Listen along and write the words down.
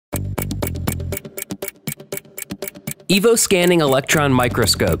EVO Scanning Electron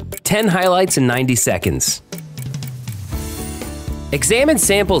Microscope, 10 highlights in 90 seconds. Examine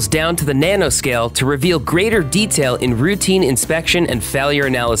samples down to the nanoscale to reveal greater detail in routine inspection and failure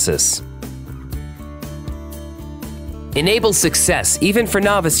analysis. Enable success even for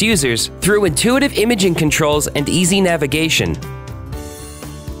novice users through intuitive imaging controls and easy navigation.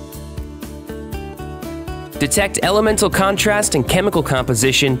 Detect elemental contrast and chemical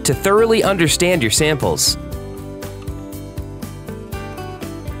composition to thoroughly understand your samples.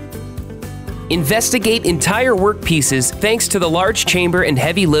 Investigate entire workpieces thanks to the large chamber and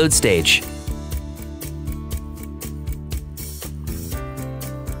heavy load stage.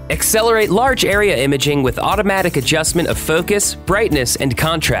 Accelerate large area imaging with automatic adjustment of focus, brightness, and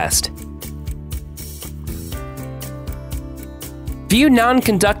contrast. View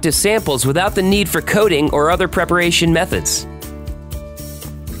non-conductive samples without the need for coating or other preparation methods.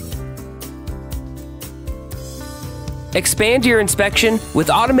 Expand your inspection with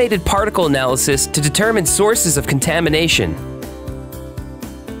automated particle analysis to determine sources of contamination.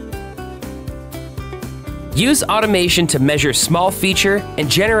 Use automation to measure small feature and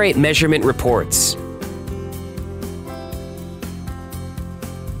generate measurement reports.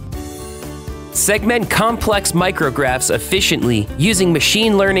 Segment complex micrographs efficiently using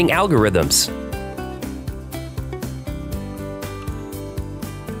machine learning algorithms.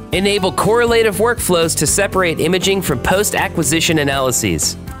 Enable correlative workflows to separate imaging from post-acquisition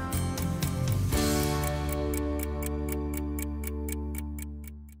analyses.